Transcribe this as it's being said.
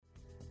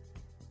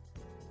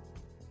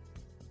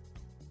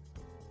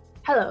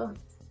Hello,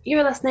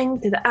 you're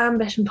listening to the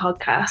Ambition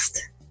Podcast.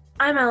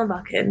 I'm Ellen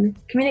Buchan,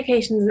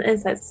 Communications and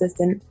Insights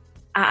Assistant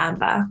at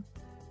AMBA.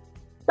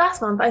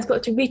 Last month, I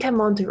spoke to Rita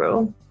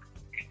Montero.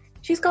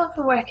 She's gone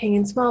from working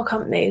in small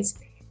companies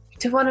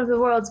to one of the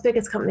world's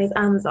biggest companies,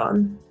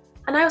 Amazon.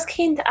 And I was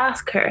keen to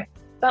ask her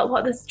about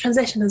what this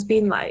transition has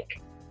been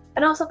like,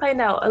 and also find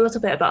out a little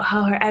bit about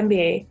how her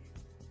MBA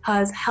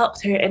has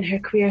helped her in her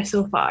career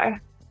so far.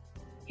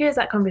 Here's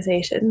that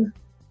conversation.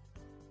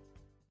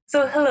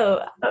 So,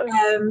 hello.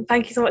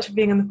 Thank you so much for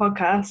being on the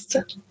podcast.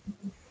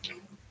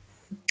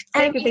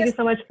 Thank you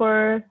so much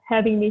for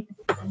having me.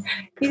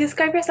 You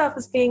describe yourself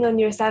as being on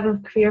your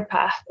seventh career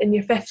path in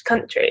your fifth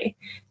country.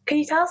 Can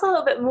you tell us a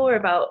little bit more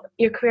about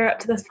your career up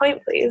to this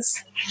point,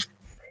 please?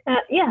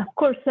 Yeah, of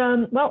course.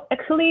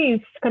 Actually,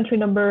 it's country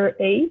number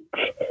 8.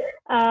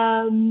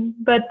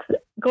 But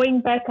going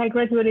back, I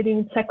graduated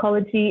in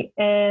psychology,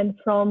 and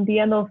from the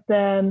end of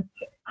the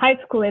high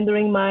school and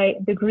during my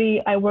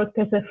degree, I worked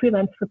as a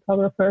freelance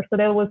photographer. So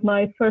that was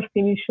my first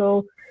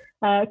initial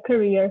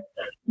career.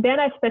 Then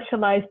I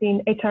specialized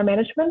in HR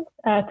management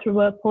through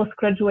a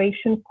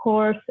post-graduation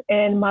course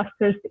and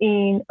master's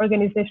in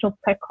organizational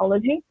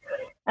psychology.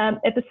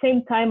 At the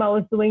same time, I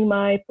was doing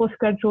my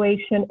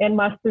post-graduation and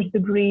master's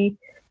degree.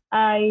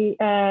 I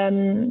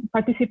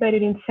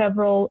participated in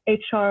several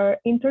HR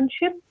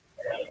internships,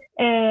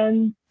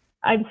 and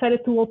I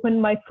decided to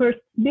open my first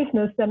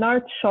business, an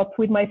art shop,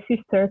 with my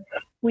sister,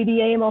 with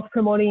the aim of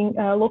promoting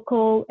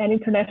local and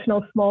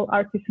international small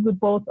artists with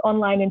both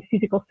online and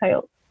physical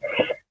sales.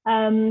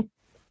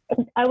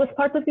 I was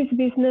part of this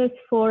business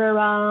for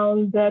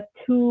around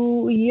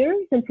 2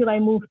 years until I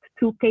moved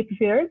to Cape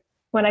Verde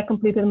when I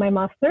completed my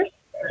master's.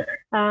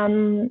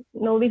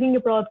 Living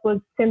abroad was,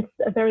 since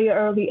a very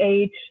early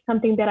age,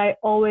 something that I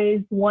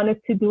always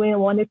wanted to do and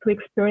wanted to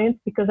experience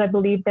because I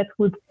believe that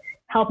would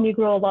help me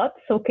grow a lot.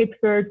 So Cape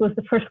Verde was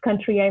the first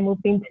country I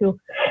moved into.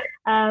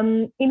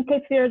 In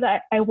Cape Verde,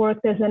 I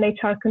worked as an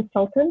HR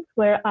consultant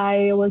where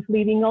I was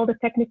leading all the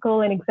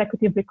technical and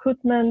executive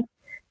recruitment,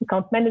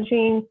 account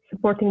managing,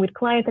 supporting with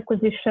client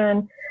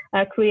acquisition,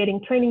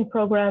 creating training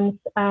programs.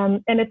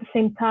 And at the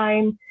same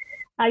time,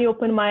 I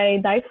opened my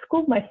dive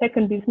school, my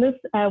second business,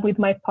 with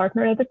my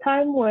partner at the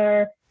time,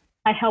 where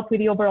I helped with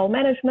the overall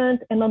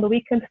management. And on the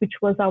weekends, which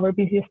was our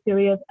busiest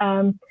period,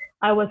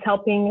 I was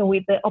helping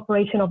with the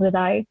operation of the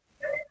dive.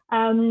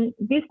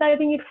 This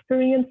diving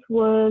experience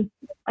was,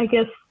 I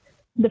guess,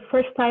 the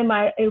first time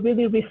I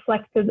really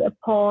reflected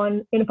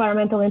upon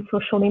environmental and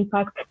social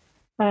impact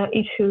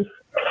issues.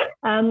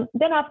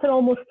 Then after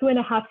almost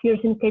 2.5 years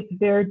in Cape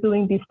Verde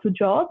doing these 2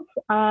 jobs,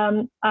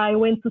 I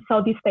went to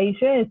Southeast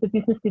Asia as a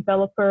business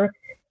developer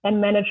and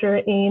manager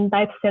in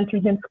dive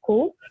centers and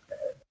schools,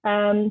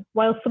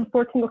 while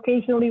supporting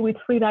occasionally with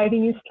free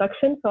diving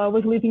instruction. So I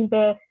was living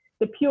the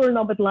pure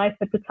nomad life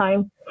at the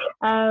time.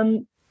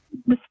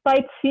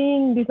 Despite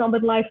seeing this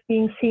nomad life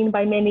being seen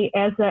by many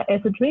as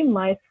a dream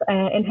life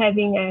and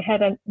having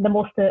the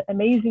most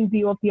amazing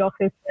view of the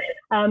office,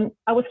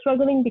 I was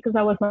struggling because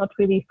I was not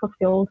really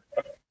fulfilled.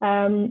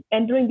 And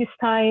during this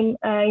time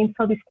in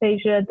Southeast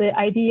Asia, the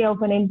idea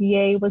of an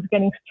MBA was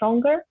getting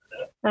stronger,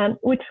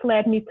 which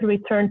led me to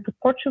return to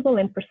Portugal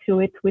and pursue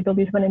it with the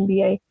Lisbon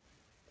MBA.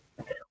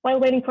 While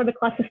waiting for the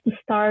classes to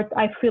start,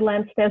 I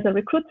freelanced as a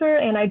recruiter,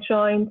 and I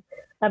joined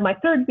my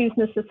third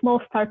business, a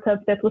small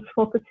startup that was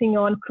focusing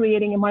on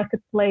creating a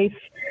marketplace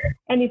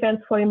and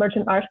events for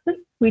emerging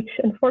artists, which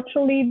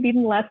unfortunately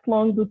didn't last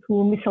long due to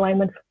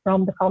misalignment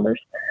from the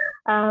founders.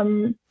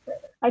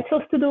 I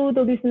chose to do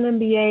the Lisbon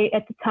MBA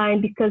at the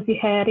time because it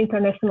had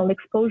international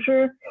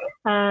exposure,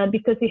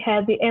 because it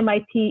had the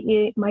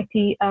MIT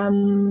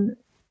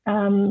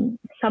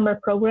summer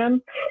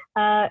program.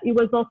 It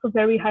was also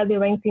very highly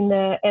ranked in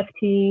the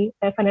FT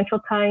Financial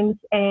Times,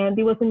 and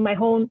it was in my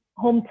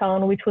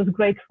hometown, which was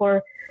great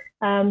for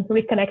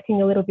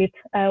reconnecting a little bit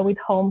with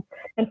home.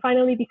 And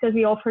finally, because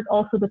it offered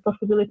also the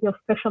possibility of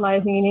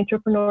specializing in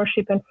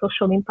entrepreneurship and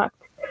social impact.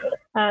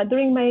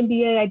 During my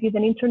MBA, I did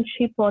an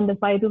internship on the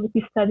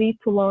viability study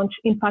to launch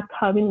Impact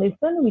Hub in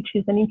Lisbon, which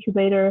is an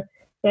incubator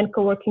and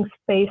co-working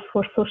space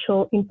for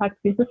social impact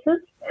businesses.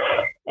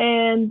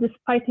 And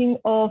despite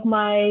of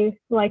my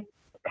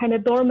kind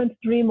of dormant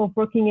dream of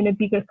working in a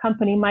bigger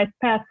company, my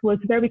path was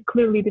very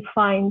clearly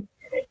defined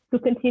to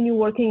continue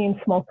working in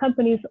small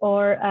companies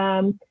or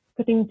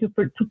continue to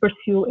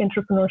pursue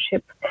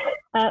entrepreneurship.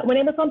 When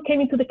Amazon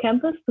came into the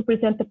campus to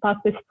present the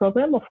Pathways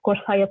program, of course,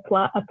 I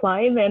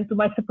applied, and to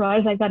my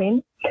surprise, I got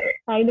in.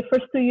 In the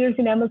first 2 years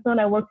in Amazon,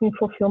 I worked in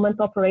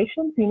fulfillment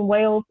operations in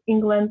Wales,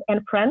 England,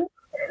 and France,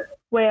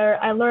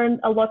 where I learned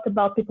a lot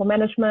about people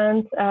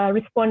management,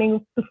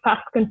 responding to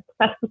fast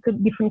to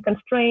different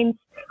constraints,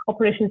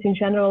 operations in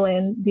general,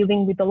 and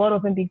dealing with a lot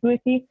of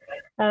ambiguity.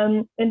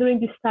 And during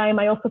this time,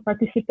 I also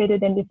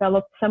participated and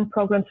developed some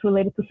programs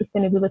related to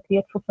sustainability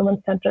at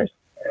fulfillment centers.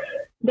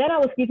 Then I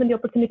was given the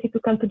opportunity to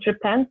come to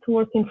Japan to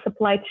work in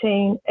supply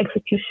chain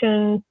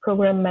execution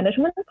program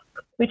management,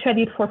 which I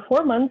did for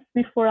 4 months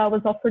before I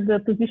was offered the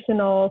position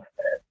of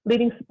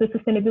leading the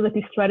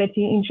sustainability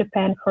strategy in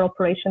Japan for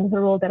operations, the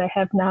role that I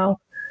have now.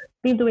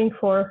 been doing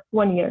for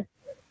 1 year.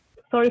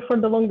 Sorry for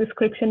the long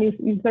description.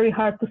 It's very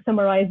hard to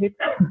summarize it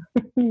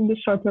in the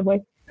shorter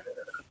way.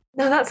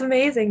 No, that's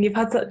amazing. You've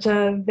had such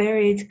a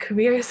varied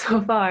career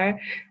so far.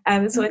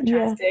 It's so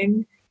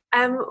interesting.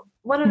 Yeah.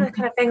 One of the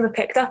kind of things I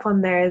picked up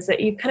on there is that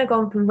you've kind of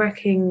gone from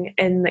working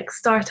in like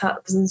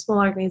startups and small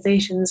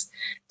organizations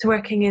to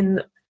working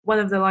in one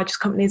of the largest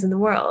companies in the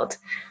world.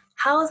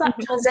 How has that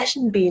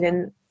transition been,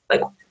 and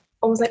like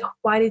almost like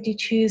why did you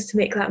choose to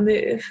make that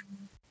move?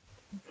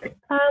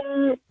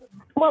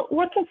 Well,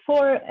 working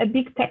for a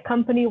big tech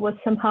company was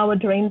somehow a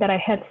dream that I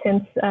had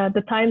since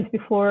the times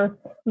before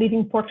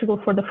leaving Portugal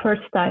for the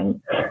first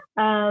time.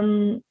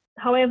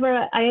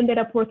 However, I ended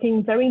up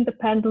working very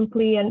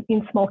independently and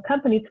in small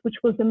companies, which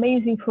was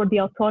amazing for the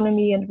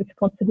autonomy and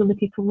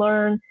responsibility to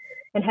learn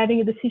and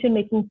having a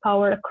decision-making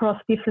power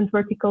across different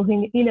verticals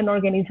in an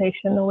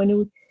organization.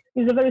 When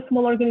it's a very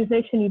small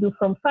organization, you do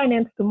from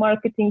finance to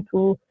marketing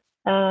to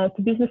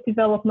business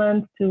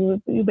development,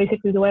 to you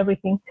basically do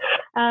everything.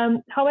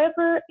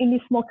 However, in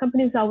these small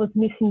companies, I was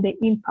missing the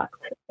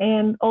impact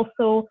and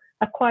also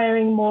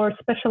acquiring more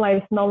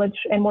specialized knowledge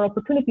and more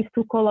opportunities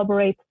to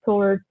collaborate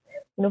towards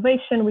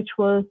innovation, which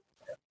was,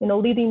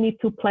 leading me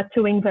to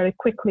plateauing very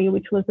quickly,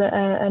 which was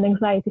an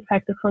anxiety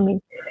factor for me.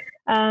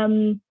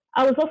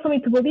 I was also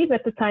made to believe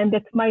at the time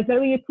that my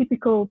very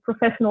atypical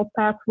professional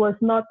path was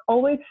not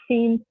always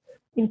seen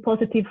in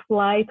positive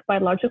light by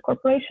larger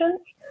corporations.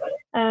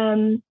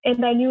 And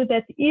I knew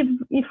that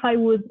if I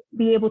would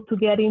be able to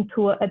get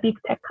into a big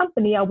tech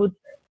company, I would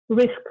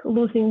risk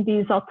losing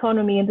this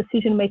autonomy and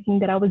decision-making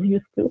that I was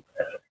used to.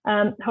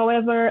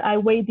 However, I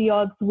weighed the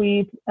odds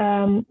with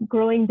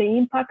growing the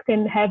impact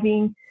and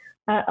having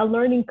a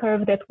learning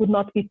curve that would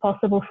not be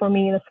possible for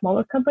me in a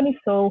smaller company.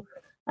 So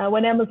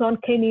when Amazon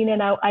came in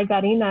and I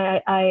got in,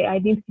 I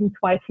didn't think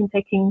twice in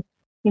taking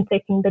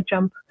the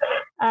jump.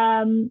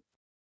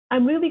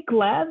 I'm really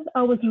glad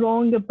I was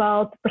wrong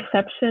about the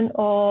perception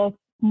of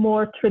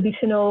more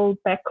traditional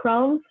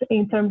backgrounds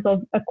in terms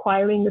of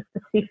acquiring a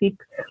specific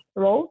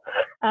role.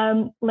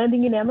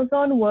 Landing in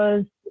Amazon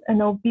was,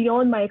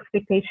 beyond my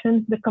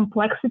expectations. The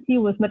complexity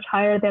was much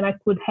higher than I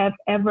could have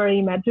ever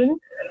imagined.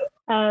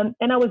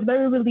 And I was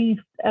very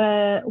relieved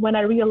when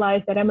I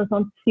realized that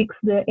Amazon seeks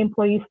the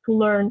employees to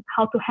learn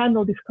how to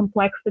handle this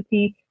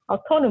complexity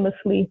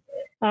autonomously,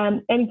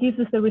 and gives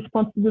us the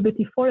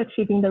responsibility for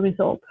achieving the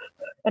results.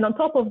 And on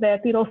top of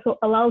that, it also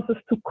allows us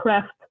to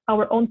craft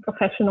our own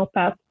professional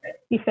path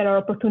if there are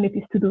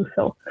opportunities to do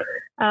so.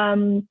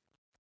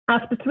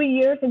 After 3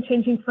 years and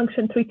changing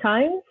function 3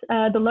 times,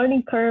 the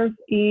learning curve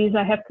is,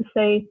 I have to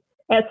say,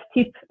 as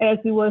steep as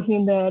it was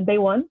in the day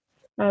one.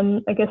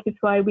 I guess that's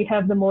why we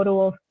have the motto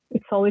of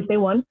it's always day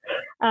one.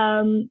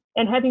 And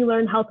having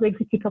learned how to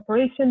execute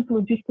operations,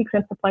 logistics,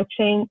 and supply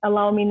chain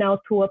allow me now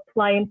to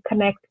apply and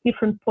connect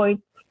different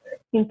points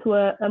into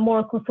a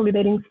more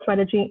consolidating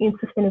strategy in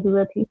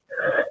sustainability.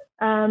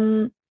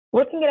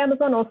 Working at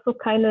Amazon also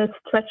kind of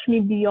stretched me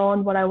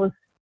beyond what I was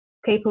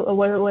capable,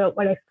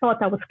 what I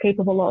thought I was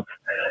capable of.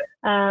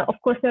 Of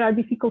course, there are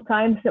difficult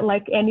times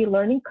like any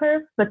learning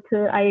curve, but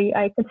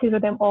I consider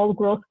them all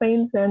growth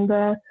pains, and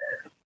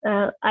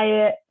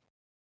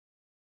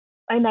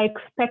I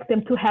expect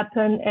them to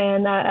happen,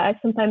 and I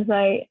sometimes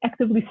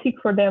actively seek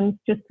for them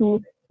just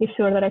to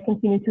ensure that I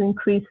continue to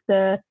increase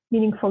the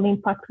meaningful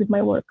impact with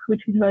my work,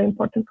 which is very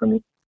important for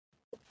me.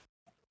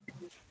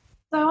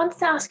 So I wanted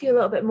to ask you a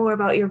little bit more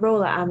about your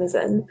role at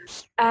Amazon.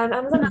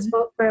 Amazon has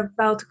a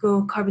vow to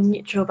go carbon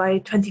neutral by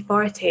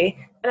 2040,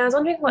 and I was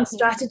wondering what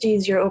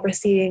strategies you're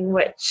overseeing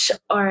which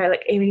are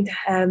like aiming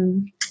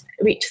to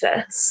reach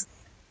this.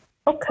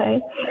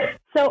 Okay.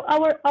 So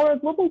our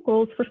global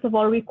goals, first of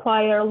all,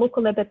 require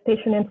local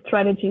adaptation and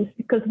strategies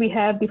because we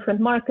have different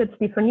markets,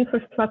 different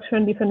infrastructure,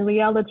 and different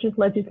realities,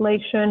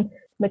 legislation,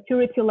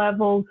 maturity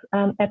levels,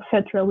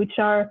 etc., which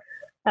are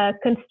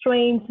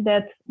constraints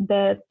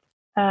that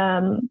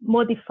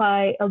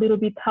modify a little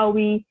bit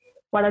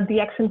what are the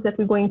actions that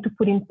we're going to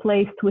put in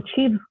place to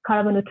achieve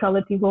carbon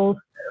neutrality goals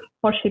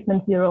or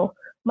shipment zero.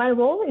 My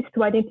role is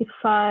to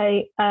identify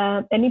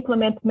and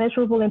implement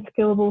measurable and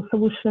scalable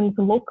solutions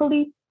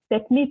locally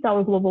that meet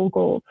our global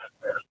goals.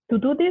 To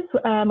do this,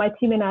 my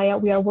team and I,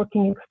 we are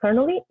working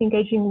externally,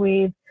 engaging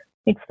with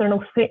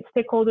external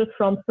stakeholders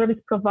from service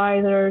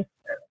providers,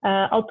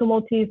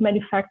 automotive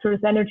manufacturers,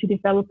 energy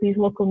developers,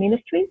 local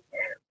ministries,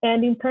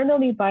 and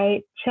internally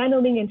by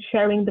channeling and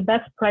sharing the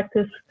best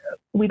practice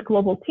with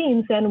global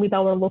teams and with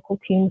our local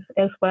teams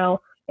as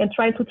well, and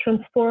trying to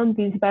transform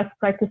these best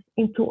practice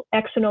into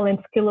actionable and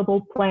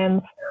scalable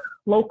plans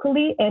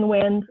locally and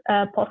when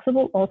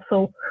possible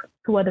also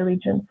to other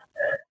regions.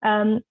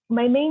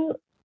 My main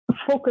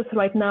focus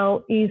right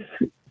now is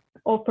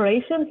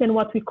operations and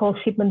what we call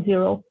shipment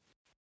zero,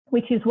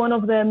 which is one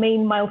of the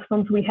main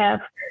milestones we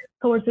have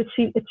towards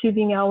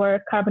achieving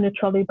our carbon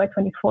neutrality by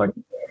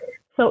 2040.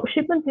 So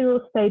shipment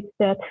zero states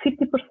that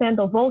 50%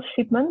 of all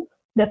shipments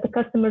that the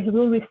customers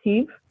will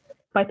receive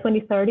by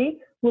 2030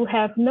 will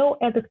have no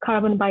added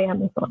carbon by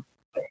Amazon.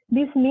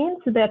 This means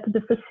that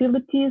the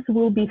facilities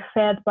will be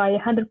fed by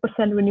 100%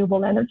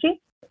 renewable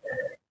energy.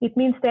 It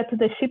means that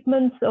the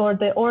shipments or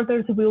the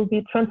orders will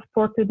be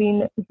transported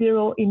in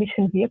zero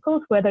emission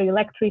vehicles, whether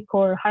electric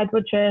or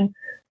hydrogen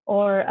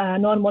or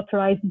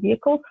non-motorized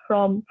vehicles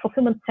from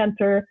fulfillment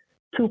center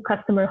to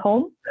customer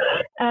home,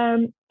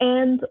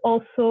 and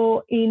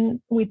also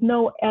with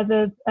no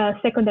added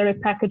secondary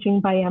packaging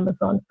by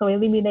Amazon, so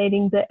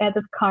eliminating the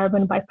added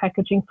carbon by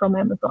packaging from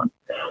Amazon.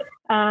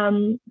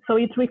 So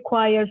it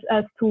requires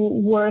us to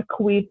work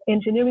with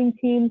engineering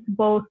teams,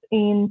 both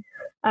in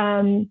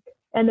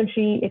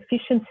energy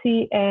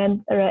efficiency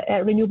and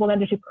renewable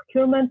energy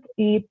procurement.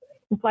 It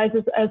implies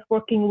us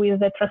working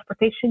with the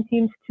transportation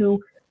teams to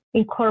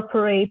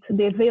incorporate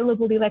the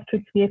available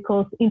electric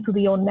vehicles into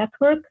the own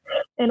network,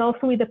 and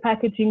also with the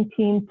packaging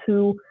team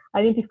to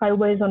identify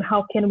ways on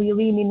how can we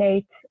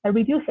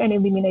reduce and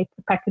eliminate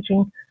the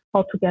packaging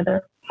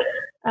altogether.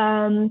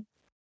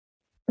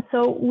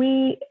 So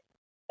we,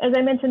 as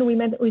I mentioned,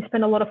 we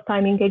spend a lot of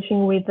time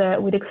engaging with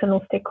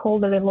external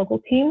stakeholders and local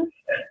teams.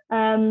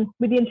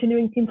 With the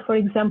engineering teams, for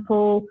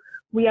example,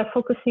 we are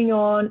focusing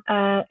on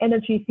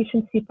energy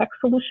efficiency tech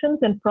solutions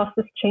and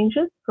process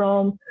changes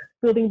from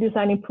building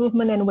design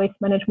improvement and waste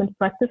management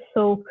practice.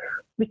 So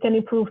we can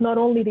improve not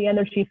only the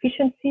energy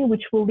efficiency,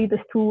 which will lead us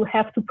to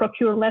have to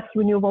procure less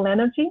renewable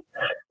energy,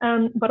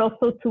 but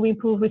also to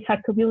improve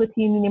recyclability,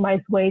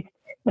 minimize waste,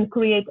 and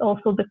create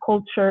also the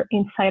culture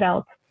inside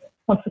out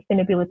on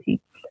sustainability.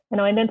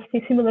 And then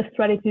similar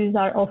strategies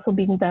are also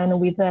being done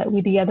with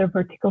the other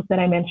verticals that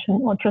I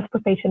mentioned on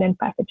transportation and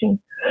packaging.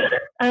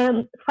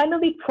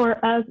 Finally,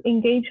 for us,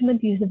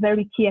 engagement is a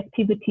very key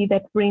activity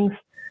that brings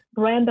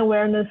brand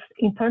awareness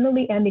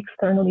internally and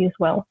externally as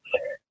well.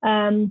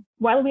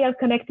 While we are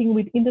connecting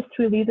with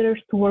industry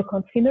leaders to work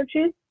on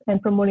synergies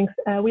and promoting,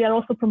 we are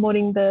also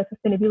promoting the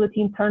sustainability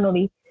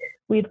internally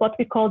with what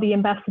we call the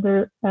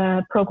Ambassador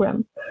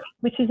Program,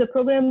 which is a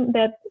program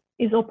that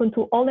is open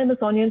to all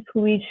Amazonians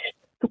who wish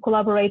to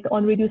collaborate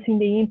on reducing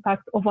the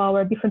impact of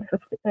our different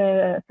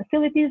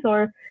facilities,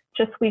 or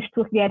just wish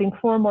to get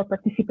informed or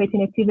participate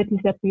in activities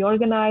that we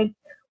organize,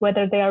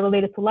 whether they are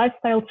related to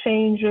lifestyle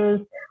changes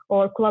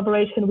or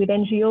collaboration with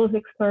NGOs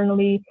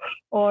externally,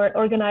 or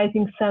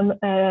organizing some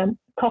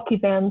talk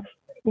events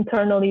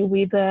internally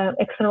with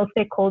external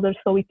stakeholders,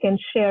 so we can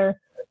share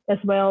as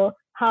well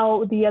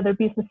how the other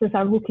businesses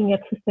are looking at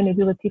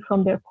sustainability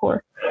from their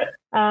core.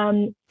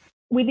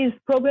 With this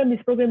program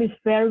is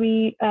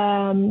very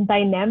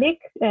dynamic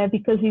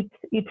because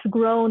it's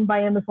grown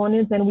by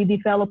Amazonians, and we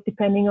develop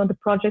depending on the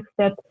projects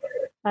that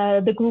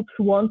the groups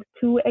want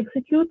to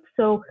execute.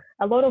 So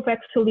a lot of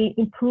actually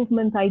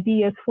improvement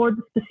ideas for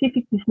the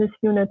specific business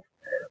units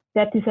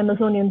that these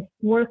Amazonians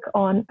work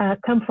on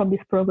come from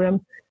this program,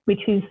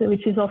 which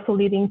is also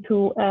leading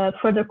to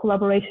further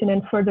collaboration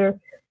and further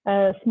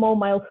small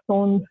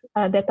milestones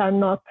that are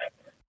not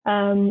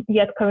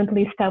yet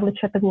currently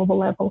established at the global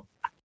level.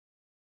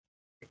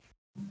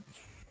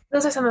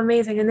 Those are some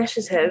amazing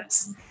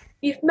initiatives.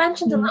 You've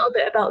mentioned a little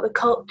bit about the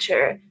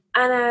culture,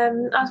 and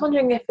I was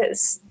wondering if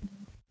it's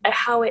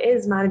how it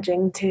is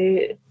managing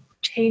to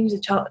change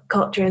the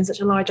culture in such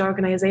a large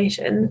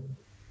organization.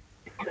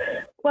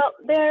 Well,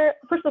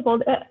 first of all,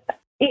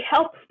 it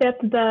helps that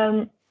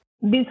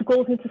these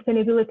goals in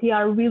sustainability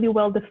are really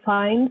well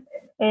defined,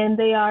 and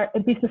they are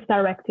a business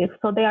directive.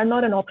 So they are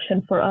not an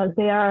option for us.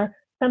 They are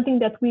something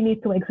that we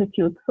need to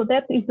execute. So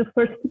that is the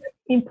first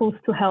impulse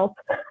to help.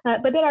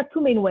 But there are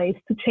two main ways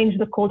to change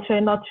the culture,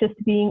 and not just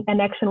being an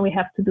action we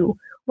have to do.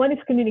 One is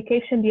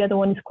communication, the other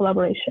one is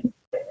collaboration.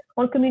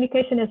 On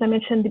communication, as I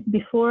mentioned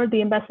before,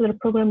 the Ambassador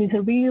Program is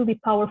a really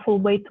powerful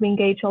way to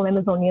engage all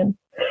Amazonians.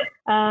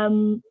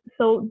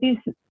 So this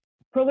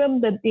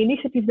program, the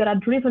initiatives that are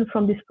driven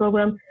from this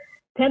program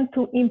tend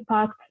to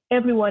impact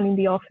everyone in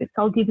the office.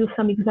 I'll give you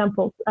some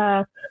examples.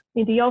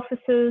 In the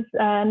offices,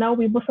 now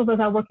most of us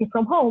are working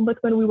from home, but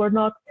when we were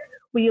not,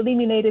 we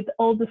eliminated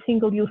all the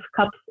single-use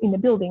cups in the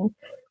building,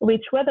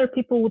 which whether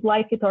people would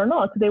like it or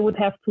not, they would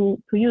have to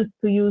use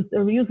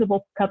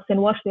reusable cups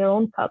and wash their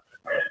own cups.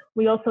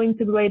 We also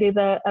integrated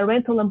a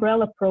rental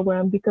umbrella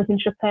program because in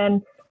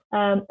Japan,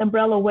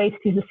 umbrella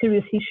waste is a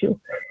serious issue.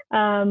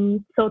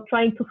 So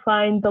trying to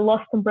find the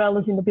lost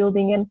umbrellas in the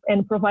building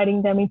and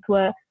providing them into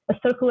a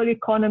circular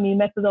economy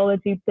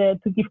methodology to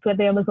give to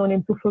the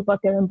Amazonians who forgot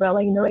their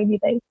umbrella in a rainy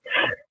day.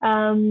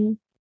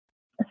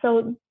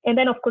 So, and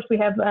then of course we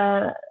have,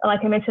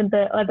 like I mentioned,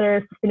 the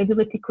other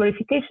sustainability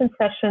clarification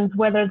sessions,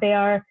 whether they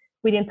are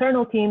with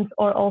internal teams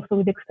or also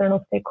with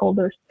external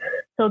stakeholders.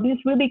 So this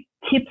really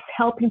keeps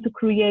helping to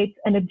create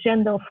an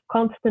agenda of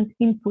constant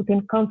input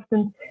and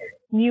constant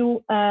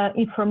new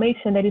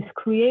information that is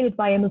created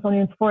by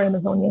Amazonians for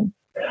Amazonians.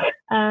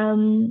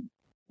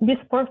 These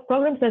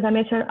programs, as I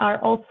mentioned, are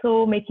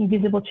also making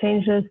visible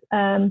changes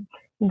in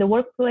the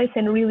workplace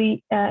and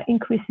really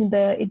increasing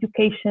the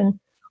education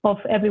of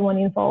everyone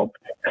involved.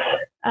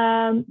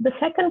 The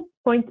second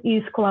point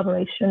is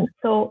collaboration.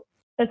 So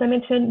as I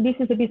mentioned, this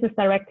is a business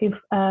directive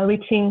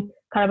reaching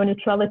carbon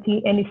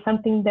neutrality, and is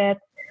something that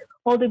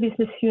all the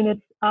business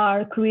units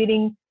are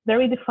creating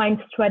very defined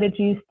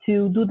strategies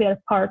to do their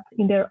part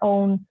in their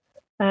own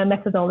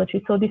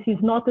methodology. So this is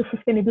not a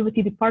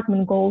sustainability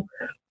department goal,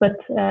 but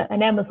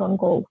an Amazon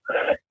goal.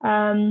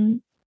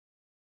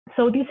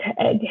 So this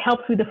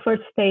helps with the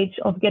first stage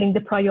of getting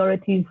the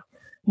priorities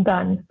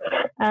done.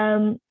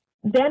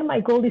 Then my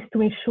goal is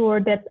to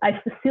ensure that I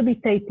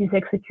facilitate this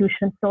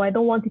execution. So I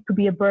don't want it to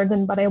be a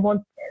burden, but I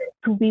want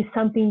to be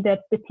something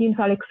that the teams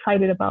are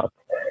excited about.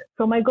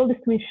 So my goal is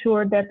to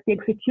ensure that the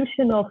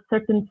execution of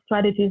certain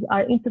strategies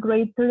are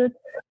integrated,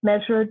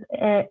 measured,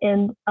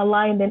 and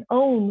aligned and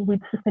owned with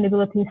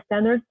sustainability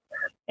standards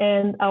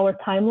and our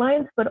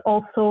timelines, but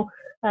also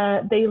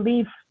they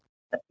leave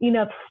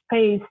enough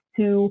space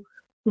to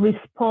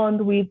respond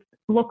with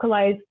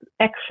localized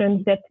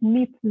actions that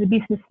meet the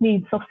business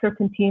needs of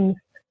certain teams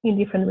in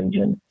different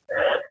regions.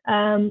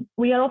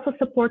 We are also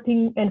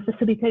supporting and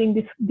facilitating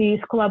this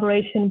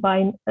collaboration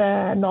by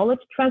knowledge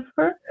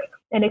transfer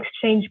and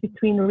exchange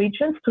between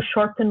regions to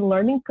shorten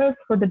learning curves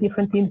for the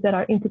different teams that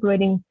are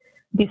integrating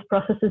these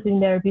processes in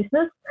their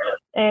business,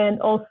 and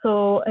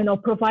also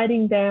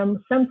providing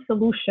them some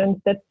solutions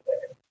that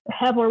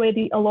have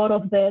already a lot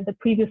of the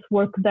previous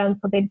work done,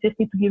 so they just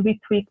need to be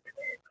retweaked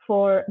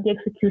for the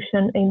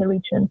execution in the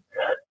region.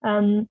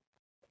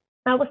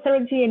 Our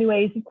strategy,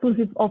 anyway, is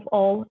inclusive of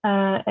all.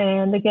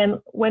 And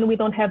again, when we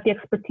don't have the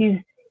expertise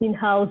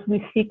in-house,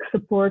 we seek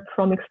support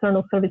from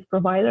external service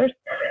providers.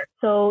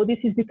 So this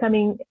is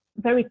becoming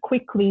very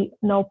quickly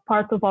now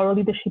part of our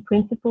leadership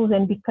principles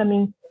and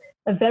becoming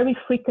a very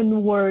frequent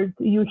word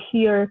you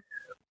hear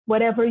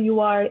whatever you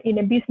are in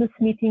a business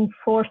meeting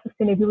for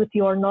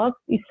sustainability or not,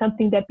 is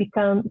something that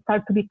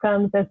start to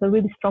become as a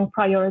really strong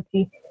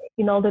priority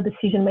in all the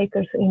decision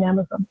makers in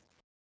Amazon.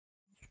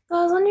 So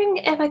I was wondering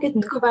if I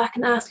could go back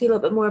and ask you a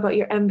little bit more about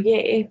your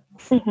MBA.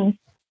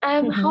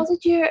 How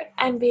did your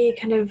MBA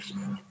kind of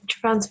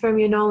transform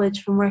your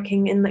knowledge from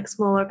working in like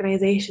small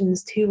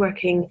organizations to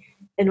working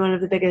in one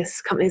of the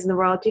biggest companies in the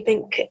world? Do you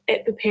think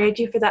it prepared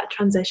you for that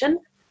transition?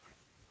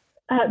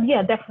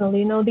 Yeah,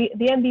 definitely.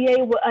 The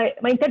MBA,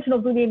 my intention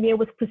of doing the MBA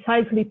was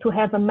precisely to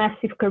have a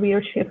massive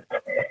career shift.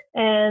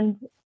 And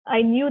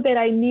I knew that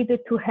I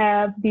needed to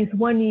have this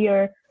 1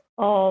 year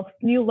of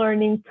new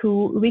learning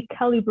to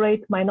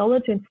recalibrate my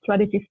knowledge and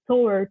strategies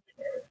towards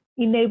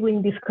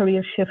enabling this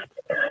career shift.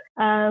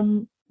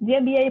 The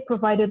MBA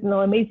provided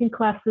amazing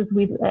classes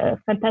with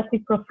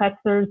fantastic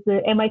professors.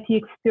 The MIT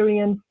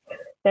experience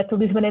that the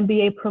Lisbon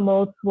MBA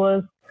promotes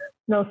was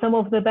some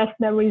of the best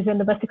memories and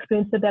the best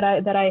experiences that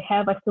I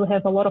have. I still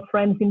have a lot of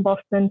friends in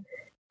Boston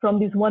from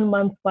this 1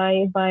 month by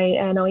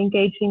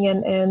engaging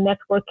and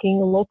networking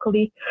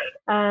locally.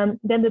 Then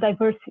the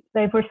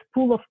diverse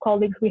pool of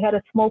colleagues. We had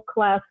a small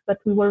class, but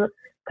we were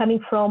coming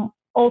from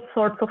all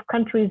sorts of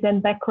countries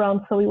and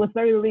backgrounds, so it was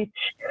very rich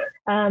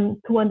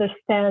to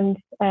understand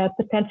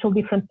potential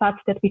different paths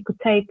that we could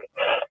take,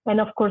 and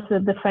of course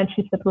the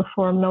friendships that were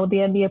formed. Now the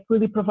MBA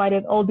really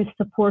provided all this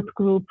support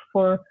group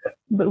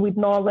with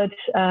knowledge,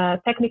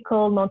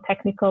 technical,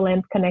 non-technical,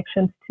 and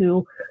connections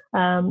to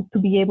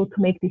be able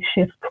to make this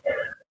shift.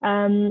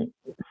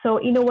 So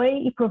in a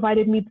way, it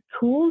provided me the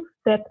tools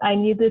that I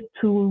needed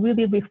to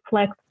really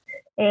reflect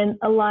and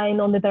align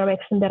on the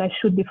direction that I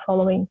should be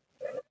following.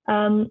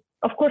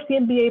 Of course, the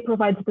MBA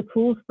provides the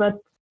tools, but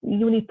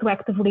you need to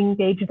actively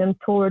engage them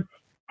towards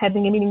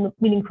having a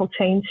meaningful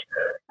change.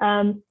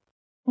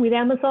 With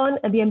Amazon,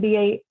 the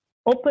MBA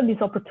opened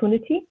this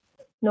opportunity,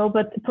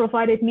 but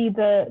provided me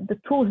the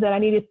tools that I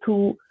needed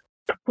to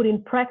put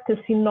in practice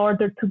in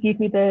order to give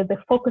me the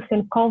focus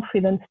and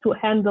confidence to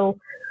handle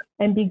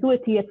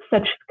ambiguity at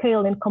such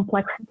scale and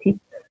complexity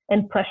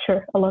and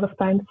pressure a lot of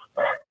times.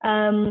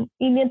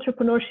 In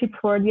entrepreneurship,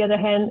 for the other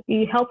hand,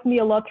 it helped me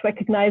a lot to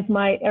recognize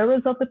my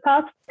errors of the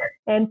past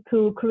and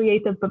to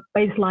create a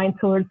baseline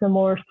towards a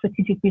more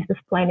strategic business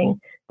planning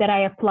that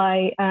I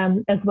apply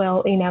as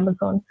well in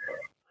Amazon.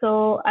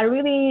 So I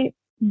really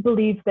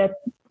believe that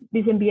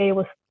this MBA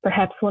was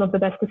perhaps one of the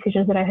best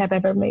decisions that I have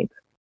ever made.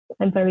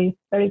 I'm very,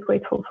 very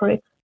grateful for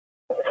it.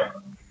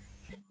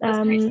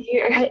 That's nice to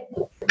hear.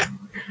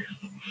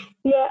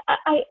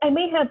 I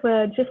may have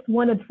just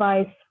one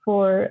advice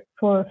for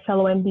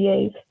fellow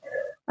MBAs.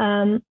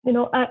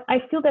 I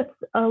feel that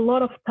a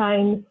lot of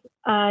times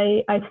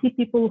I see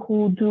people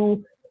who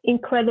do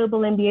incredible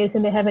MBAs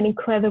and they have an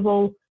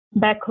incredible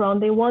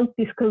background. They want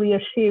this career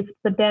shift,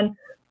 but then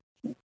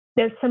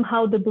there's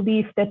somehow the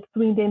belief that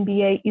doing the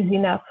MBA is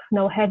enough.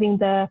 Having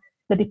the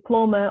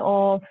diploma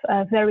of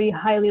a very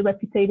highly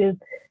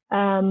reputed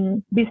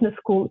business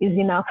school is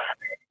enough,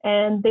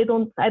 and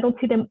I don't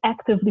see them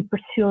actively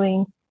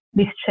pursuing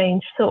this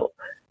change. So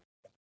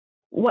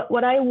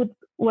what I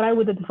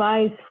would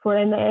advise for,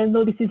 and I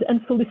know this is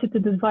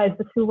unsolicited advice,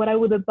 but still what I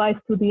would advise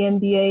to the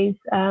MBAs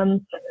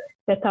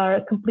that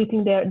are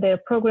completing their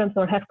programs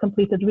or have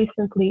completed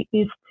recently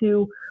is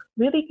to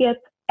really get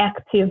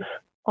active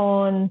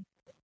on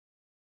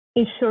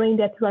ensuring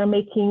that you are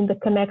making the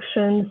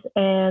connections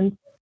and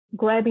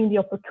grabbing the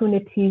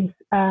opportunities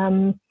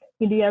in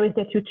the areas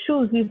that you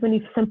choose, even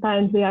if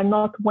sometimes they are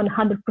not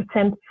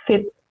 100%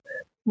 fit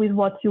with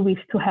what you wish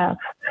to have.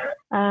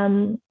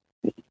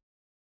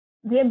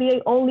 the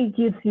MBA only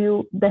gives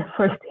you the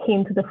first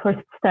hint, the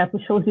first step.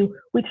 It shows you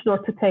which door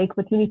to take,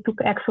 but you need to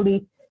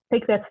actually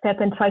take that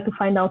step and try to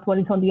find out what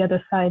is on the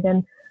other side.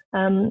 And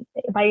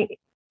by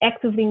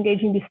actively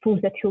engaging these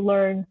tools that you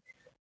learn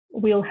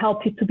will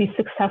help you to be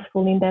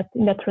successful in that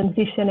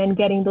transition and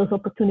getting those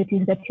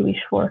opportunities that you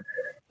wish for.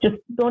 Just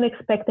don't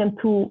expect them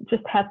to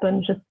just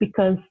happen just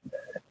because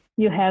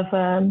you have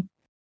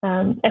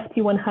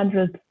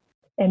FT100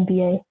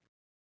 MBA.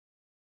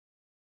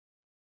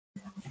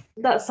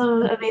 That's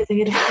some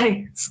amazing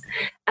advice.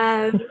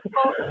 Well,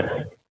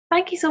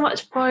 thank you so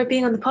much for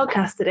being on the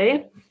podcast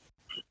today.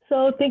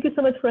 So thank you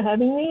so much for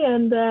having me,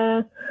 and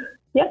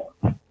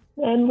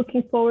and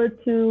looking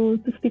forward to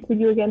speak with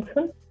you again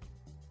soon.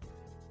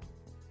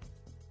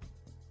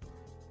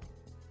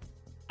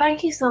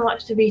 Thank you so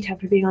much to Rita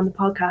for being on the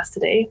podcast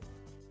today.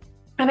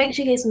 I think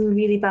she gave some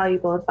really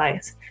valuable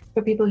advice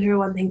for people who are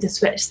wanting to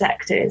switch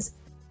sectors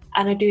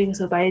and are doing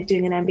so by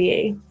doing an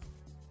MBA.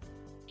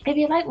 If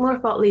you'd like more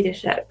thought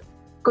leadership,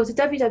 go to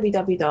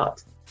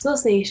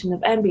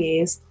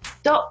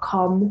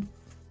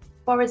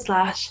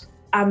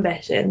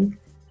www.associationofmbas.com/ambition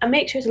and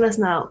make sure to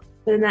listen out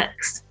for the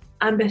next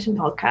Ambition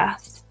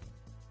podcast.